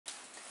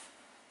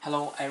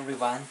Hello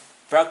everyone,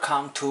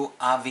 welcome to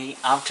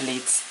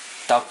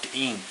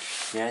ivyoutlets.in.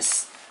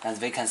 Yes, as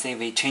we can see,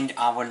 we changed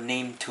our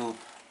name to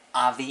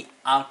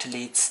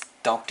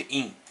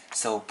ivyoutlets.in.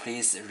 So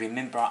please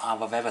remember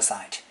our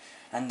website.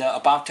 And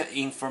about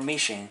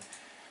information,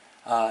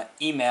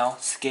 email,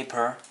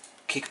 skipper,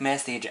 kick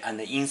message,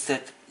 and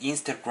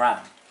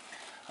Instagram.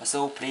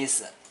 So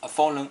please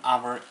follow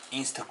our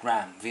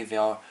Instagram. We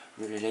will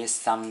release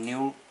some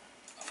new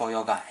for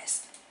you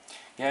guys.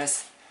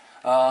 Yes.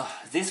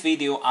 This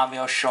video I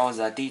will show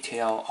the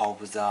detail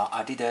of the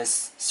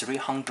Adidas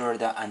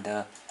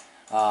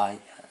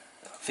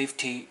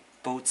 350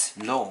 boots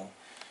low,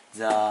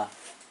 the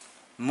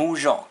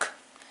Moonrock.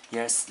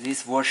 Yes,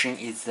 this version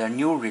is the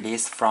new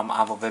release from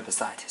our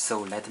website.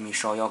 So let me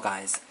show you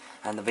guys.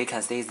 And we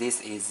can see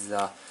this is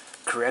the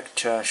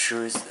correct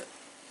shoe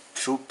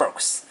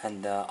box,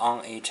 and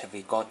on it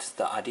we got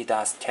the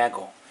Adidas tag.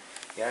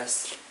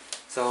 Yes,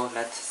 so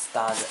let's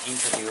start the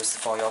introduce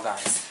for you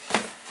guys.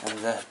 And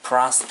the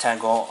price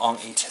tag on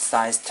each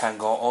size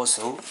tag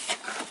also.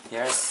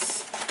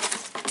 Yes,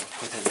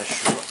 put the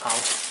shoe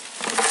out.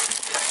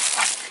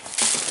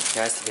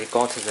 Yes, we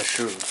got the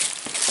shoe.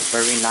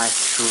 Very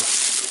nice shoe.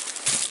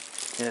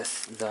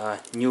 Yes, the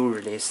new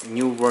release,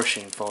 new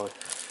version for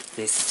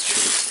this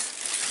shoes.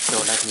 So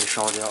let me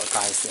show you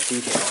guys the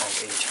detail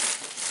of it.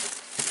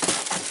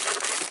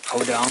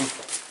 Hold on.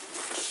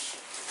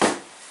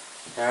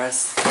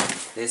 Yes,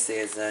 this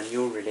is a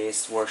new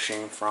release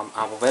version from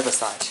our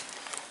website.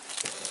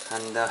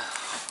 And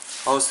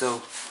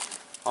also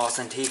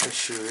authentic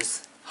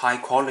shoes, high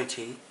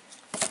quality,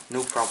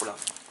 no problem.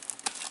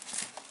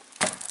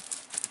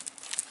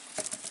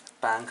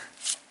 Back,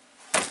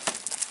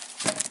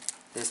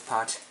 this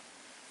part,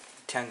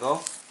 tangle,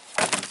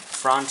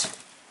 front,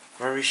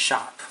 very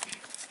sharp.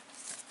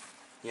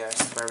 Yes,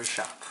 very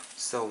sharp.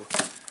 So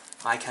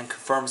I can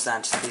confirm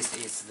that this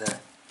is the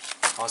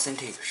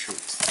authentic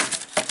shoes.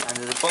 And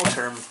the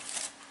bottom,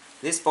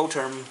 this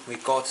bottom we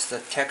got the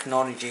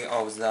technology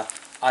of the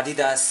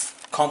Adidas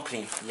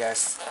company.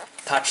 Yes,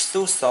 touch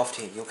so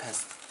softly, you can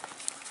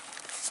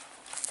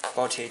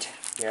got it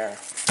here.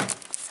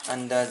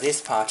 And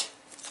this part,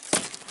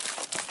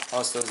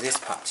 also this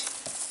part.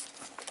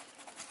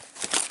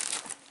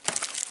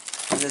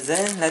 And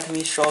then let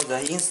me show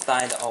the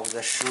inside of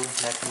the shoe.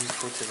 Let me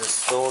put the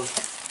sole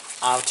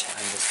out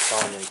and the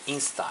sole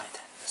inside.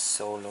 The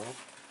sole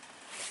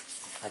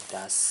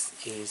Adidas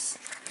is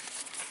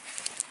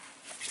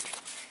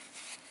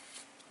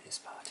this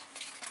part.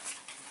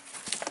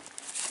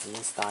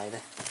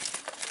 Inside,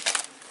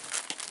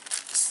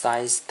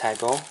 size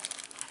tag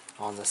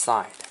on the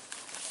side,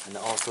 and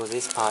also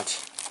this part,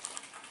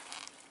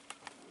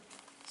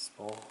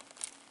 small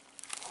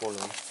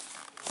hollow.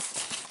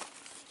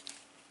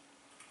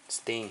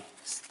 The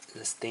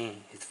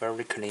stain is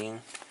very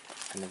clean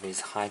and with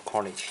high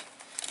quality.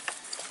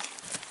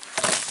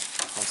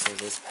 Also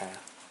this pair.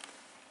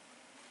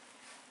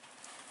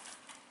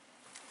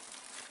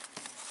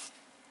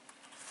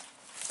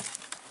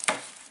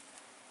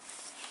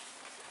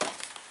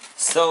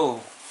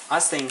 So I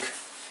think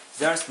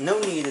there's no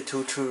need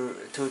to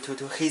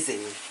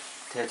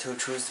hesitate to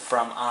choose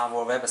from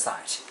our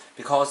website,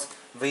 because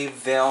we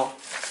will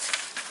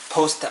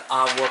post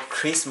our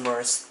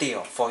Christmas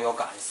deal for you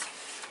guys.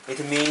 It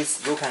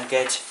means you can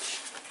get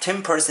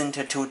 10%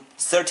 to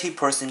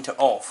 30%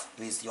 off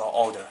with your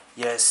order.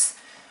 Yes,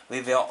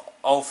 we will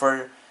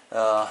offer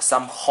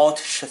some hot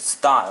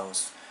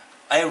styles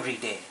every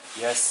day.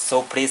 Yes,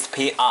 so please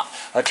pay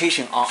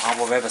attention on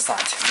our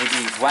website.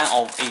 Maybe one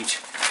of each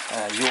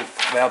you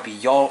will be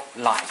your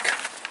like.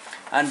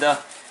 And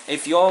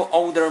if you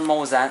order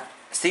more than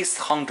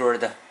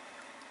 $600,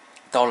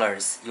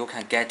 you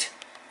can get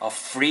a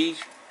free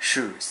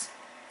shoes.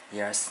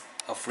 Yes,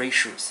 a free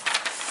shoes.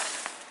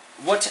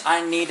 What I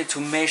need to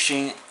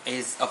mention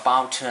is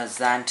about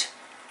that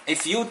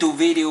if you do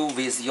video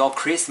with your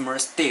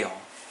Christmas deal,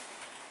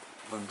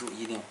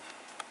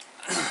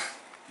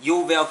 you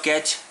will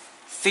get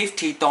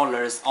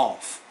 $50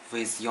 off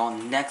with your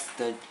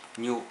next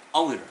new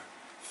order.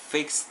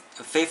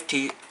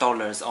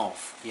 $50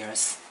 off.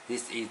 Yes,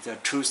 this is the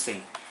true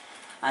thing.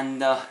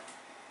 And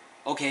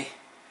okay,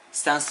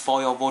 thanks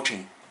for your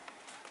watching.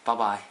 Bye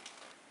bye.